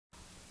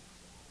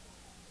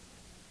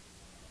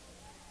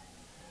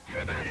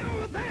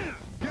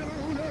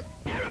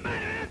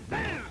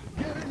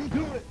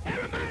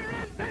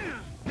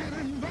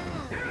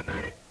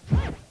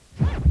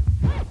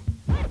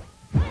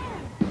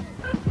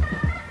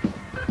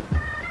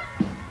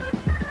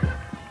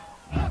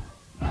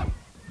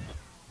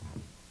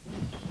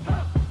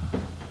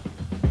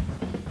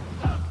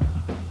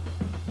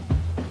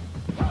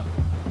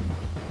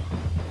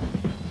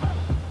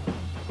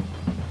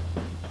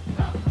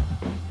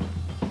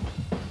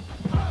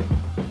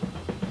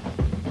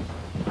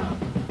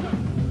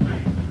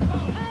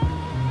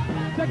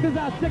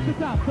check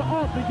this out to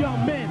all the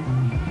young men.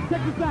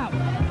 Check this out.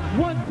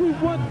 1, 2,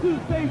 1, 2,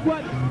 say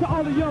what? To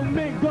all the young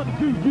men, gonna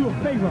do you a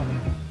favor.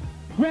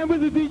 Grand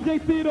Wizard DJ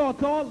Theodore,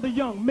 to all the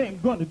young men,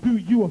 gonna do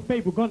you a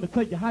favor. Gonna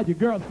tell you how your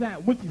girl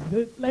sound when she's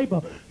in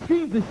labor.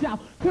 Screams and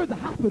shouts, turns the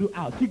hospital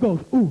out. She goes,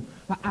 ooh,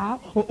 ah,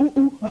 or ooh,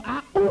 ooh,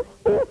 ah, ooh,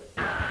 ooh,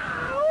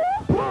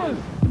 ow, push.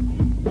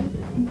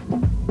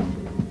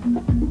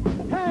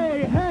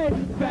 Hey, hey,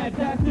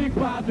 fantastic,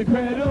 vibes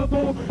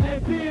incredible,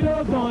 and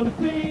Theodore's on the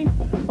scene.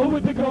 Oh,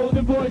 with the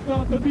golden voice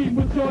on the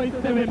people's choice,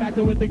 then we match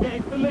it with the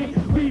gangster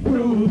lean. We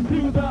prove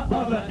to the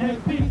other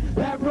MC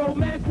that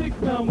romantic's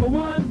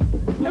 #1.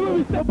 And when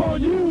we step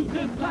on you,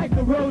 just like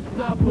the road,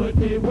 I put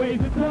it ways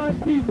a ton.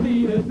 He's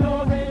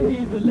Theodore and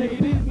he's a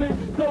ladies' man,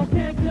 so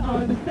can't you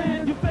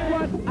understand? You feel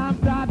what? I'm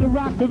died to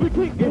rock, but we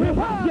keep getting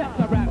hot. Yes,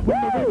 I rap with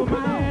the ring of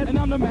my hand, and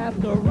I'm the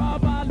master of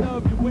I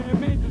love you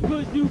women,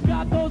 cause you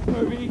got those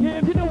furry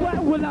hands. You know what?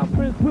 Well, I'm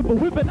Prince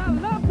Whippin', I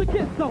love to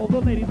kiss all the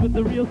ladies with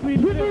the real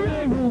sweet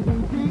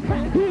women.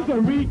 He's a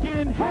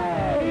Rican,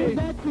 hey!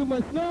 That you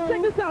must know.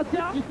 Check this out,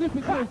 y'all. You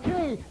sniffing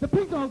cocaine, the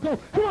pink don't go.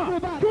 Come on,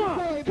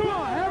 come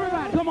on,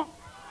 everybody, come on.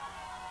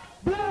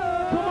 Come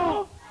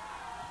on.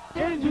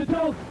 And you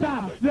don't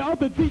stop. The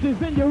other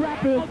DJs and your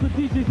rappers. All the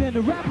DJs and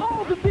the rappers.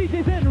 All the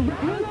DJs and the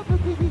rappers. All the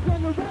DJs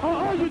and the rappers.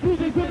 All the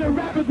DJs and the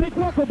rappers, they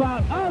talk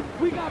about us.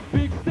 We got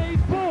big stage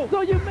pull,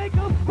 so you make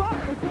us fuck.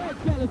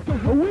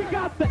 We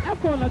got the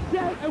F on our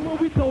chest, and when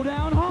we throw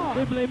down hard,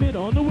 they blame it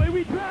on the way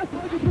we dress.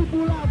 All you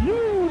people out,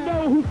 you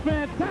know who's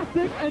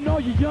fantastic, and all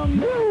you young,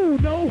 you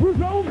know who's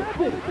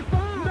romantic.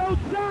 No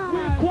time,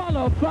 we're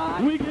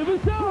qualified, we give a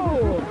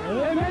show.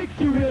 It makes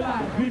you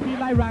realize we be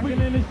like rocking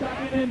and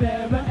shocking and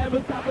never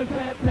ever stop with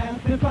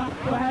fantastic pop.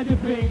 So have your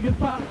fingers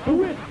pop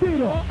with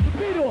Theodore,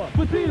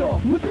 with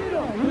Theodore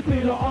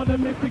on the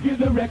mix to give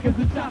the records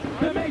a shot.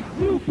 That makes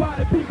you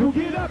party people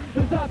get up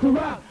and start to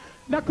rock.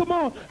 Now come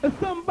on, and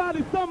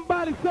somebody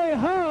say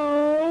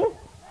ho.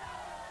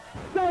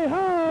 Say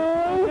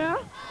ho. Yeah.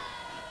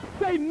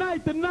 Say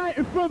night to night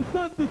and from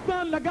sun to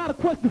sun. I got a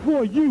question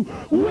for you.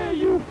 Where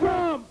you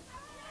from?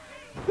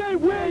 Say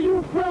where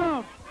you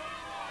from.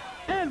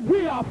 And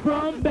we are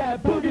from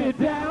that boogie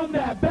down,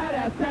 that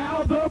badass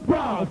town, the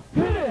Bronx.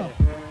 Hit it.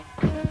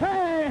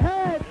 Hey,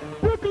 hey,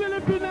 Brooklyn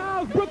up in the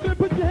house. Brooklyn,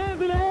 put your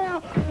hands in the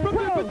air.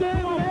 Brooklyn, put your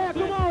hands in the air.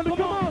 Come on,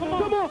 come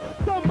on, come on.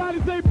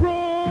 Somebody say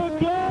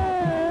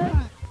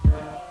Brooklyn.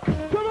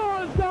 Come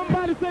on,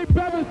 somebody say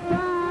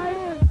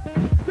Riverside.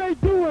 Say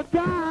do or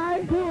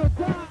die. Do or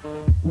die.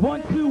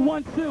 1, 2,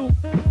 1, 2.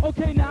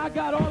 Okay, now I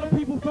got all the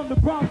people from the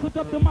Bronx. Put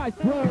up the mic.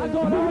 I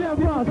got all the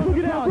Bronx.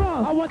 Boogie down,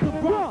 Bronx. I want the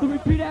Bronx to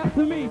repeat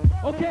after me.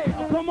 Okay,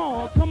 oh, come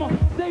on, come on.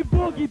 Say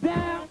boogie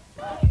down.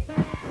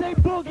 Say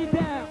boogie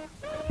down.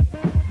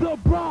 The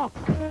Bronx.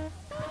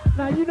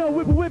 Now you know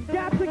Whip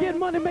got to get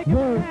money making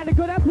Manhattan,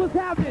 cause that's what's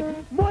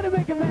happening. Money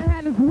making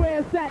Manhattan is where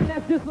it's at, and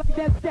that's just like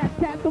that scat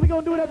cat. So we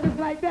gonna do it up just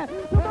like that.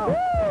 Come on,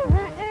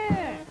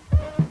 Manhattan.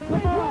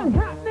 Come on,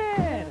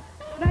 happening.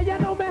 Now y'all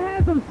know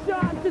Manhattan's some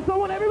sharp shit, so I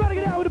want everybody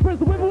to get out with the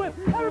person. Whip.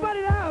 Everybody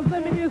in the house,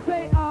 let me hear you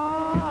say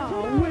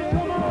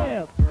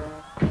Whip.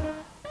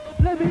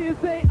 Let me hear you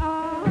say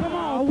come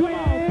on,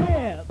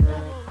 Whip.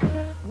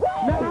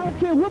 Now I don't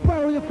care what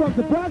borough you're from,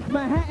 the Bronx,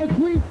 Manhattan,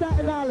 Queens,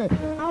 Staten Island.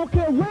 I don't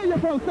care where you're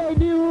from, say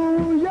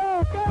New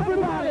York,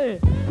 everybody.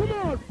 Come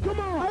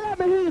on. Let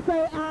me hear you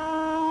say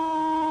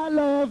I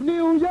love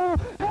New York.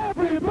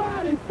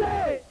 Everybody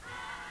say.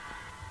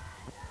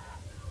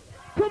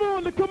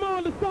 Come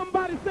on,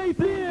 somebody say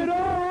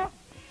Theodore.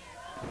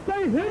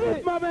 Say hit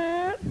it, my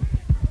man.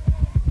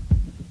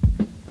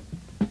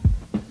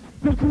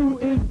 The crew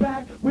is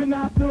back, we're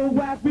not the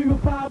whack, we were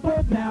 5,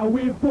 but now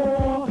we're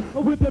 4.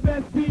 With the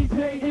best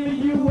DJ in the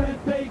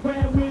USA,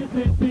 Grand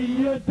Wizard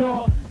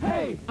Theodore.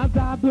 Hey, I'm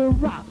down to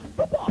rock,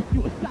 the boss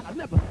you a shot, I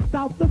never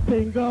stop the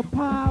finger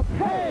pop.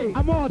 Hey,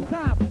 I'm on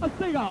time, a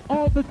singer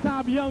all the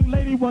time, young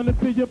lady wanna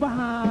feel you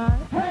behind.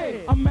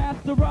 Hey, I'm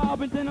Master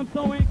Rob and then I'm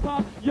sewing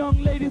cars, young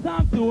ladies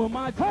I'm doing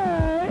my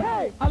job.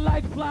 Hey, I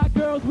like fly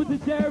girls with the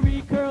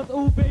cherry curls,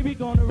 ooh baby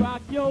gonna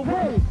rock your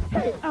way.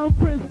 Hey, I'm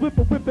Prince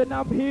Whippin',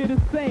 I'm here to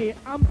say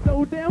I'm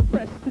so damn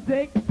fresh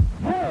today.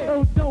 Hey,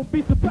 oh, don't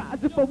be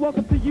surprised if I walk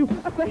up to you.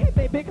 I say,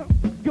 hey, baby,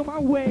 go my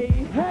way.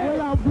 Hey,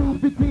 well, I'm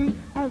Ruby D,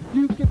 as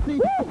you can see.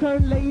 I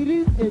turn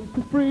ladies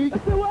into freaks. I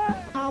say what?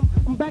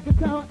 I'm back in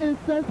town in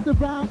Center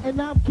Brown,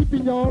 and I'm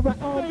keeping y'all right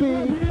on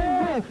beat.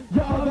 Yeah,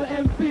 y'all the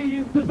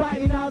MCs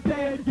dividing out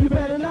there. You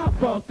better not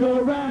fuck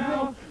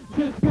around.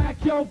 Just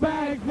pack your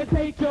bags and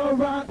take your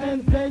run,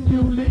 and then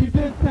you leave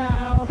this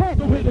town. Hey.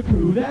 So with the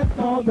crew that's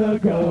on the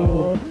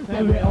go,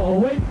 and we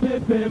always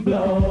flip and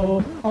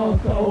blow.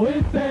 Also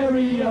in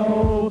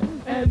stereo,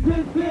 and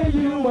this here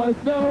you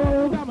must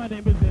know. My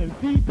name is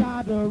MC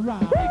Theodore.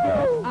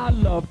 I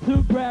love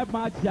to grab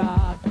my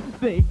job.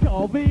 They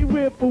call me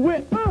Whip.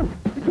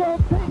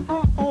 Because they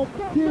are on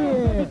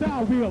kids.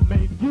 Now we'll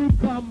make you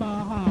come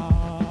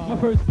on. My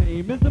first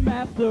name is the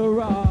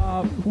Master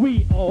of.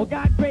 We all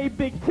got great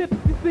big tips,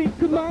 you see.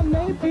 Cause my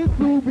name is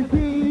Ruby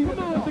D.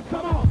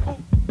 Come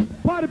on.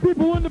 Party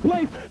people in the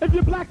place. If you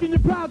you're black and you're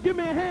proud, give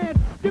me a hand.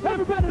 Give me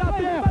everybody out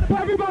there.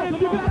 Everybody,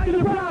 if you're black and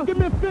you're proud, give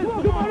me a fist.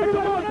 Come on,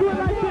 do it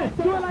like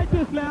this. Do it like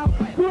this now.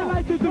 Do it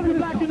like this if you're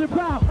black and you're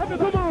proud.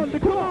 Come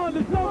on,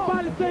 there's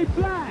nobody say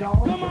black.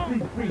 Come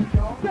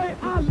on. Say,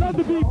 I love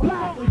to be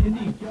black.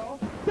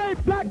 Say,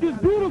 black is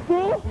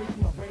beautiful.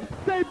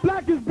 Say,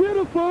 black is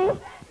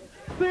beautiful.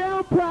 Say,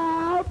 I'm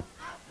proud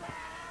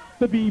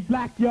to be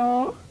black,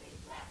 y'all.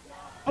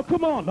 Oh,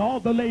 come on, all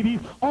the ladies,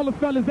 all the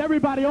fellas,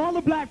 everybody, all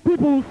the black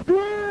people,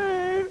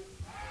 scream!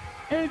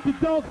 And you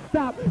don't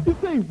stop. You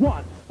say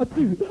 1,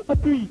 2,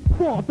 3,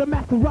 4. The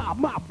Maserati,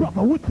 my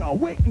brother, what y'all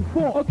waiting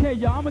for? Okay,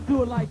 y'all, I'm gonna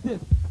do it like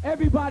this.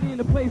 Everybody in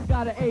the place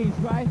got an age,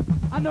 right?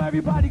 I know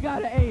everybody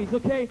got an age,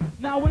 okay?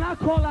 Now, when I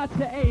call out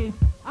your age,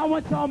 I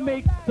want y'all to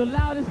make the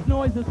loudest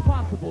noise as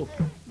possible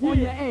on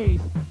your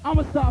age. I'm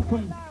gonna start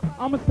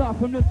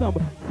from this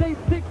number. Say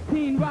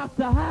 16, rock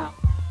the house.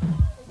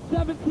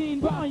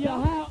 17, rock the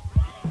house.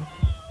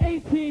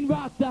 18,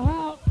 rock the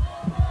house.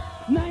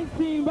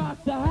 19,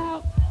 rock the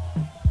house.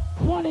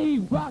 20,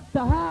 rock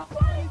the house.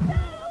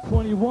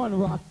 21,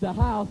 rock the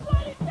house.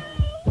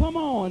 Come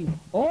on,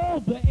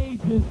 all the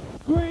ages,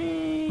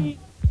 scream.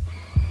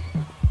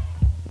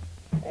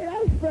 Hey,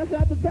 that was fresh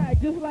out the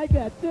bag, just like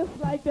that,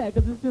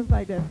 because it's just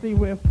like that. See,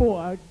 we're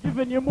 4,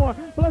 giving you more.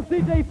 Plus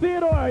DJ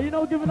Theodore, you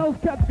know, giving those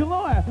cuts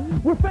galore.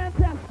 We're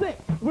fantastic,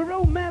 we're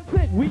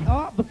romantic, we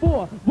are the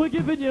 4. We're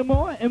giving you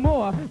more and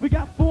more. We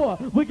got 4,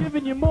 we're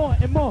giving you more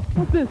and more.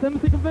 What's this,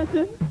 MC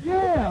Convention?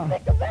 Yeah.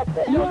 MC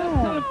Convention. Yo, let's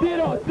tell him,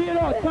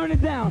 Theodore, turn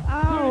it down,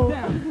 turn it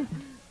down.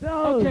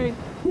 Okay,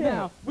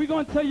 now, we're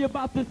going to tell you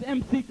about this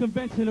MC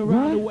convention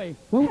around the way.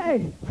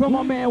 Hey, from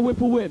my man Whip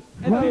a Whip.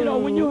 And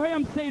Theodore, when you hear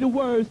him say the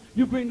words,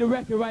 you bring the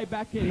record right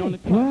back in on the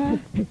cut.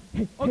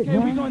 Okay,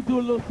 we're going to do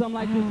a little something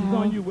like this. It's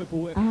on you, Whip a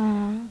Whip.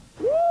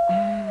 Woo!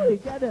 You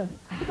gotta...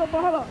 Hold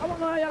up, I want to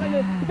know how y'all like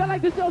this. If y'all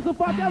like the show so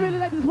far, if y'all really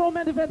like this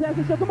romantic,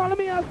 fantastic show, come on, let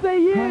me all say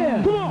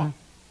yeah. Come on.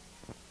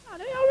 Oh, y'all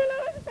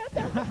really like this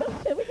fantastic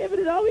show? Shit, we giving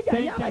it all we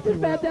got. Y'all like this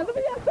fantastic, let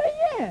me all say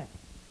yeah.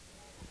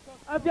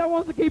 If y'all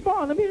wants to keep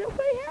on, let me just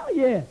say hell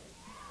yeah.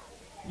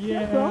 Yeah.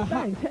 That's all.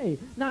 Thanks. Hey,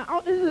 now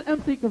this is an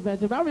MC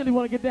convention, but I really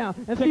want to get down.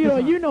 And Theodore,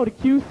 you know the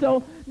cue,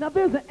 so now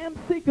there's an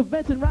MC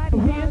convention right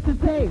here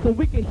today, so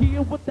we can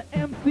hear what the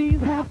MCs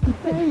have to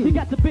say. You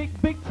got the big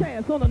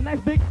chance on a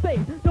nice big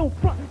stage. Don't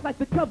front like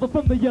the cover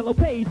from the yellow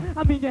page.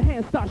 I mean, your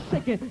hands start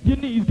shaking, your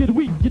knees get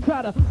weak. You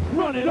try to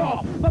run it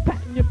off by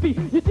patting your feet.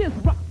 You just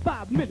rock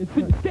 5 minutes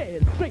and you're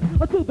scared straight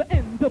until the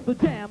end of the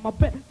jam. I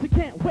bet you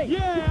can't wait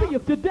to see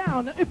if you're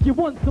down, or if you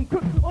want some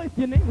crook, or if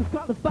your name is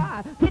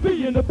qualified to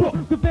be in the book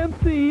of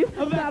MCs.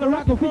 I'm not a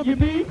rocker for you,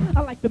 me.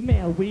 I like the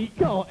man we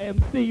call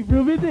MC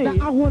Ruby D.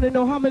 Now I want to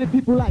know how many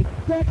people like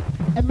sex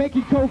and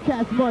making cold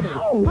cash money.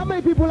 Oh. How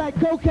many people like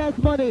cold cash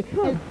money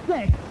and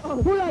sex?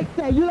 Oh. Who likes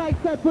sex? You like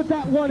sex? Put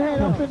that one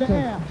hand up in the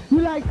air.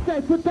 You like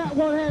sex? Put that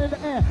one hand in the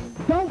air.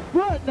 Don't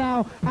front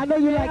now. I know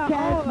you like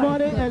cash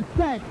money and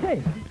sex.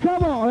 Hey,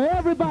 come on,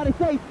 everybody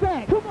say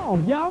sex. Come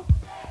on, y'all.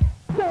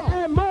 Say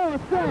and more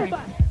sex.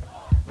 Everybody.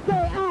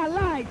 Say I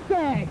like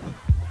sex.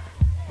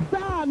 Say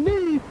I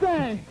need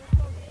sex.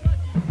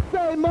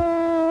 Say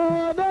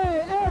money,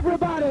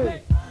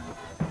 everybody.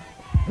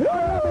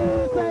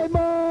 Say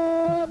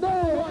money,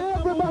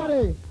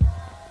 everybody.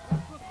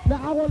 Now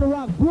I want to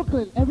rock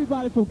Brooklyn.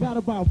 Everybody forgot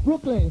about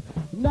Brooklyn.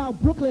 Now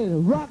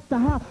Brooklyn, rock the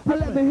house.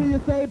 Let me hear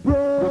you say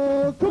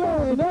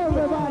Brooklyn,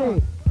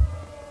 everybody.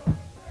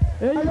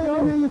 There you go.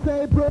 Let me hear you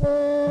say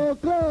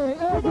Brooklyn,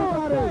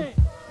 everybody.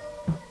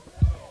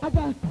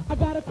 I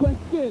got a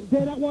question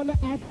that I want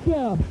to ask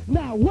you.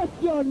 Now,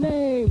 what's your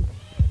name?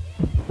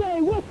 Say,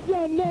 what's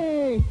your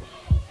name?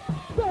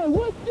 Say,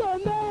 what's your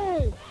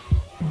name?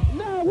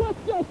 Now,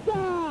 what's your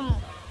sign?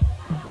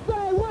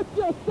 Say, what's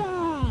your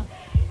sign?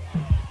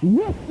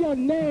 What's your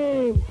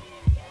name?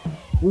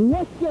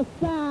 What's your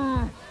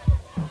sign?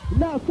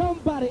 Now,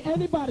 somebody,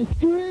 anybody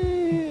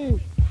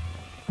scream.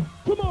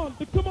 Come on.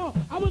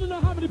 I want to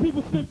know how many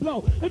people spin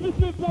blow. If you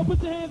spin blow,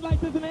 put your hands like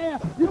this in the air.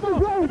 Come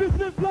on. If you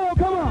spin blow,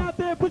 come on out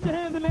there, put your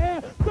hands in the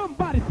air.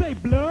 Somebody say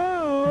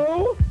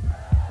blow.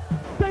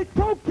 Say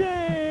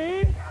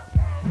cocaine.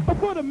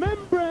 For the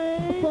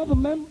membrane. For the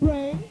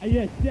membrane.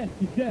 Yes,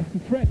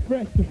 fresh.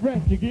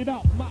 You get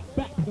off my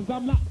back, cause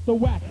I'm not so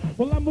whack.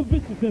 Well, I'm a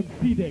vicious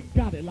MC that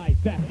got it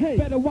like that. Hey,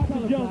 better watch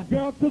a young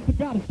girl, cause I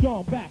got a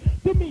strong back.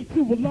 To me,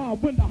 too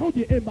alarm when I hold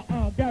you in my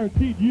arm.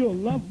 Guaranteed you'll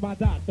love my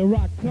Dr.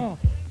 Rock song.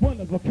 One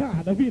of a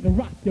kind, I'll either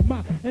rock your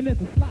mind, and then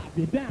to slide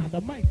you down. I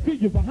might feel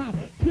you behind.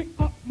 Trick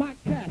up my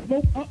cash,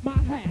 smoke up my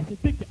hash. You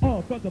think you're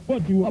all cause I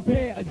bought you a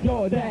pair of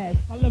Jordans.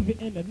 I love you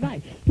in the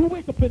night, you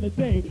wake up in the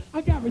day. I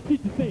guarantee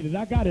you say that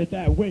I got it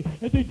that way.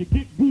 And then you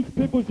get goose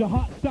pimples, your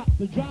heart stops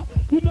to drop.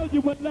 You know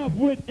you in love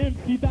with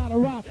MC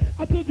Rock.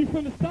 I told you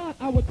from the start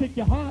I would take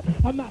your heart.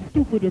 I'm not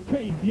stupid or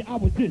crazy, I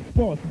was just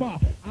for a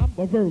spot. I'm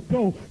a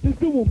Virgo, just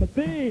doing my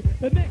thing.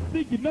 The next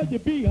thing you know, you'll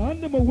be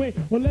under my way.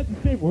 Well, let's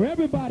just say for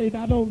everybody,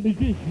 not only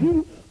just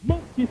you.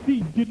 Monkey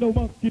see, you know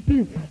monkey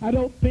do. I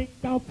don't think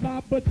I'm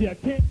fly, but you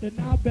can't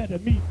deny. Better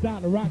meet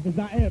Rock, cause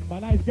I am a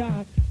nice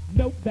guy.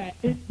 know that,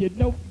 and you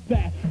know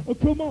that.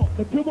 Come on,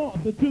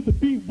 to the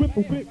beat, whip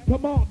a whip,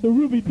 come on, the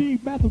Ruby D,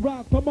 Master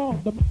Rock, come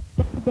on,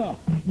 the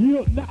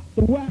you're not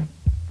the whack.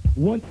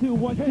 1, 2,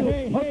 1, 2.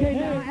 Okay,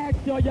 now I ask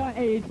y'all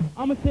age.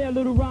 I'ma say a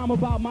little rhyme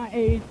about my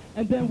age,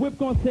 and then Whip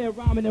gonna say a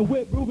rhyme, and then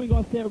Ruby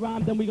gonna say a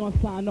rhyme, then we gonna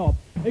sign off.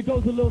 It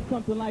goes a little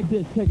something like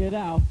this. Check it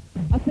out.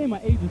 I say my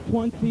age is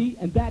 20,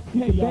 and that's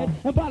you bet.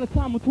 And by the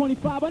time I'm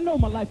 25, I know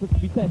my life is to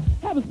be set.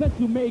 Have a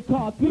special made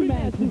car, 3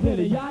 mansions in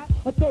a yacht,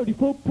 a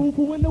 30-foot pool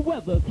for when the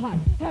weather's hot.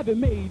 Have it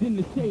made in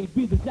the shade,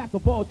 be the jack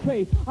of all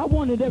trades. I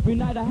want it every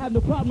night, I have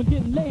no problem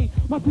getting laid.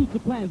 My future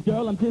plans,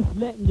 girl, I'm just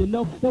letting you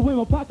know that when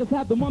my pockets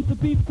have the months to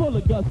be full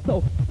of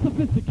gusto.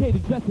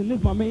 Sophisticated dressing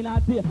is my main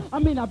idea. I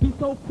may not be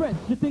so fresh,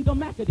 you think I'm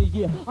Mac of the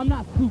year. I'm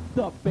not souped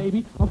up,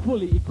 baby, I'm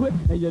fully equipped.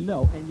 And you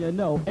know, and you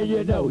know, and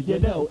you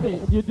know,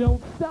 and you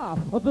don't stop.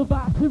 The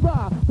vibe to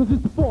rock, cause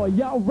it's the boy,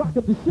 y'all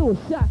rockin' the sure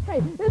shot.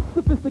 Hey, it's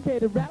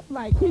sophisticated rap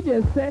like he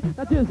just said.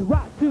 I just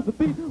rock to the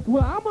beat.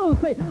 Well, I'm gonna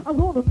say, I'm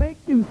gonna make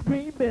you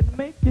scream and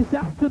make you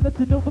shout to let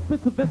you know the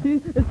Prince of Bessie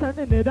is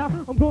turning it out.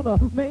 I'm gonna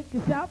make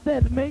you shout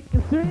then make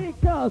you scream,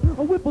 cause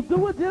a whip will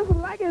do it just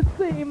like it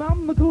seems.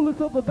 I'm the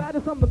coolest of the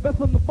baddest, I'm the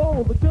best on the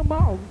bowl. But come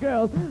on,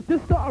 girls,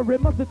 this story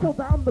must be told.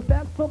 I'm the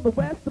best from the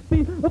west, the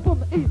beat from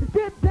the east.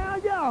 Get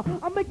down, y'all,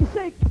 I'll make you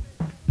shake.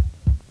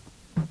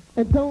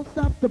 And don't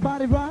stop the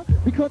body rock,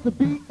 because the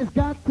beat has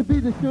got to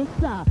be the sure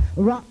shot.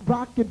 Rock,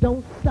 rock, and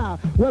don't stop.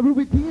 Well,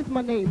 Ruby D is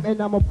my name,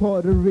 and I'm a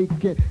Puerto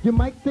Rican. You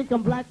might think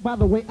I'm black by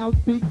the way I'm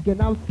speaking.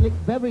 I'm slick,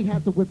 very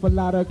handsome with a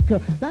lot of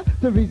curve. That's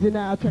the reason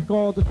I check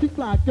all the street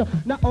like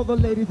now all the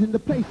ladies in the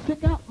place,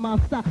 check out my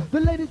style. The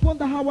ladies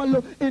wonder how I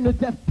look in a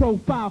death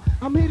profile.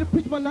 I'm here to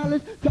preach my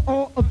knowledge to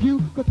all of you,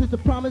 because it's a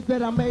promise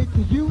that I made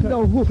to you.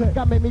 Know who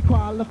God made me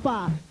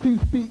qualify to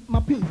speak my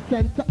piece,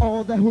 and to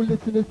all that who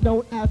listen is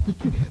known as the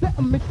truth. Let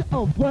a mixture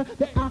of word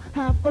that I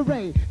have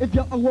arrayed. If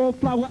you're a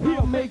wallflower,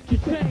 I'll make you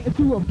change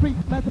into a freak,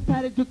 master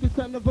patty, you can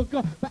son of a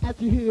gun. But as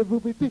you hear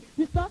Ruby D,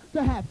 you start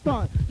to have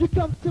fun. You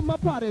come to my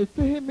parties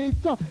to hear me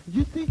talk.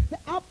 You see that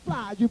I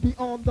fly, you be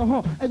on the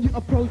horn, and you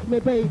approach me,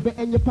 baby,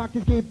 and your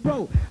pockets get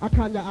broke. I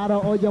con you out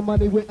of all your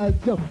money with a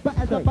joke. But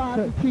as I buy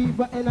the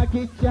fever and I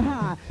get you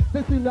high,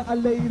 then sooner or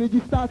later you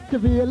start to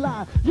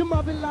realize you're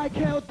mobbing like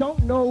hell,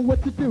 don't know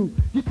what to do.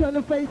 You turn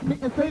and face me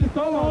and say it's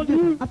all on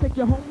you. I take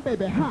you home,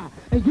 baby, high,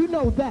 and you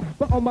know that.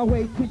 But on my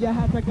way to your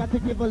house, I got to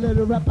give a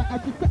little rap. I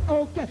just said,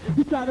 okay,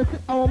 you try to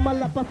sit on my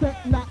lap. I said,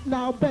 not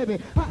now, baby,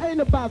 I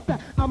ain't about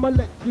that. I'ma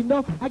let you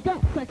know I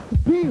got sex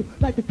appeal,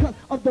 like the cut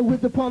of the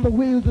whip upon the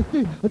wheels of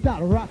steel.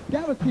 Without a rock,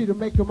 guaranteed to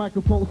make a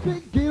microphone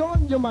sing. Get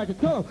on your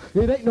microphone,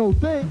 it ain't no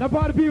thing. Now,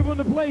 party people in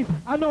the place,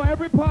 I know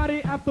every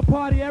party after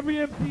party, every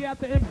MC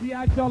after MC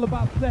asks y'all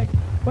about sex.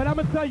 But I'm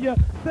gonna tell you,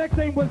 sex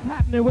ain't what's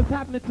happening. What's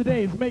happening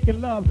today is making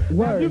love.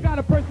 Now, if you got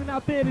a person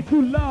out there that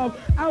you love,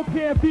 I don't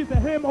care if he's a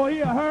him or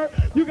he or her,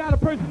 you got a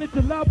person that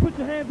you love, put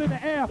your hands in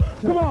the air.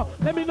 Come on,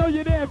 let me know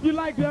you're there if you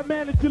like that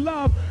man that you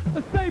love.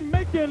 Say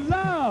making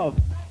love.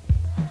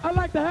 I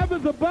like the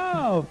heavens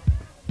above.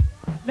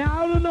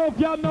 Now, I don't know if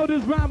y'all know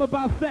this rhyme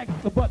about sex,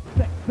 but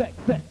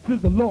sex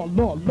is the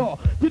law.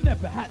 You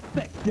never had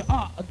sex, you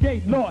are a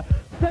gay lord.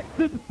 Sex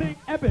is the thing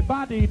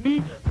everybody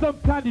needs.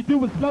 Sometimes you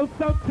do it slow,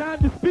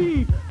 sometimes you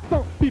speed.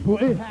 Some people,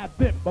 it have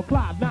them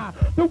apply now.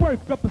 The work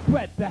up a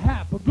sweat to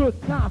have a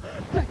good time.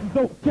 Sex is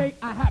okay,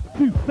 I have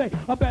to say.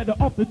 I'm better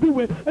off to do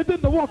it and then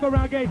to walk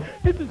around gay.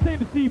 It's a shame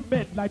to see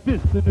men like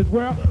this in this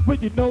world,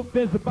 when you know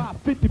there's about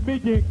 50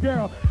 million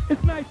girls.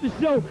 It's nice to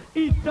show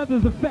each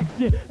other's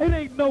affection. It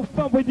ain't no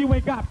fun when you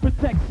ain't got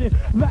protection.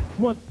 That's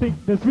one thing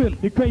that's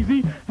really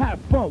crazy.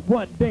 Have fun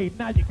one day,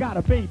 now you got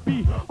a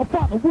baby. A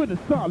father with a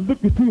son,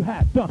 look what you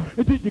have done.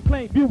 And did you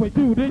claim you ain't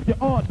do, then you're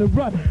on the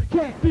run.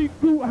 Can't see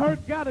who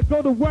hurt, gotta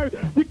go to work.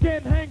 You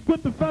can't hang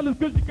with the fellas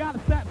cause you got a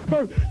fat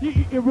skirt. You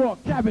eating raw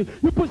cabbage,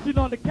 you pushing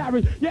on the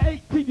carriage. You're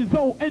 18 years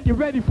old and you're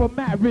ready for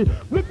marriage.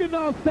 Looking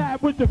all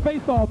sad with your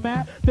face all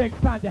mad. Next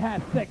time you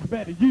had sex,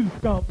 better you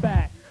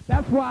scumbag.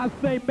 That's why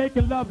I say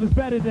making love is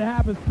better than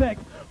having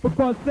sex.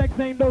 Because sex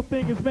ain't no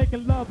thing, it's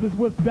making love is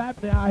what's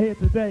happening out here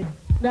today.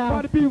 Now,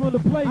 party people in the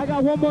place. I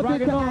got one more thing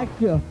to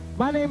ask you.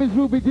 My name is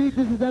Ruby D,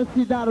 this is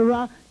MC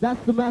Theodore, that's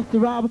the Master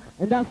Robber,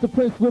 and that's the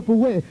Prince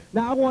Whipaway.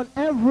 Now I want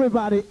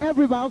everybody,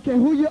 okay,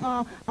 who you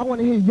are, I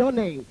want to hear your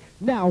name.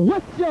 Now,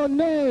 what's your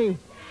name?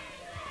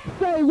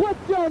 Say,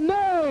 what's your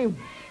name?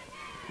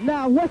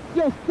 Now, what's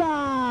your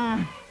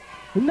sign?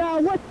 Now,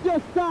 what's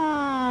your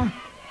sign?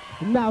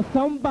 Now,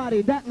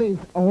 somebody, that means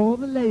all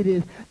the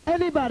ladies.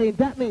 Anybody,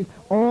 that means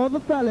all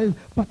the fellas.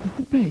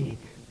 Participate,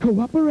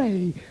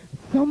 cooperate.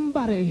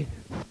 Somebody,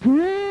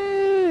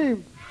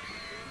 scream!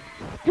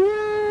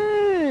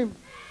 Scream!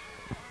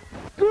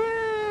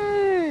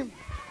 Scream!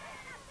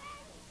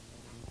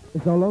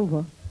 It's all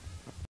over.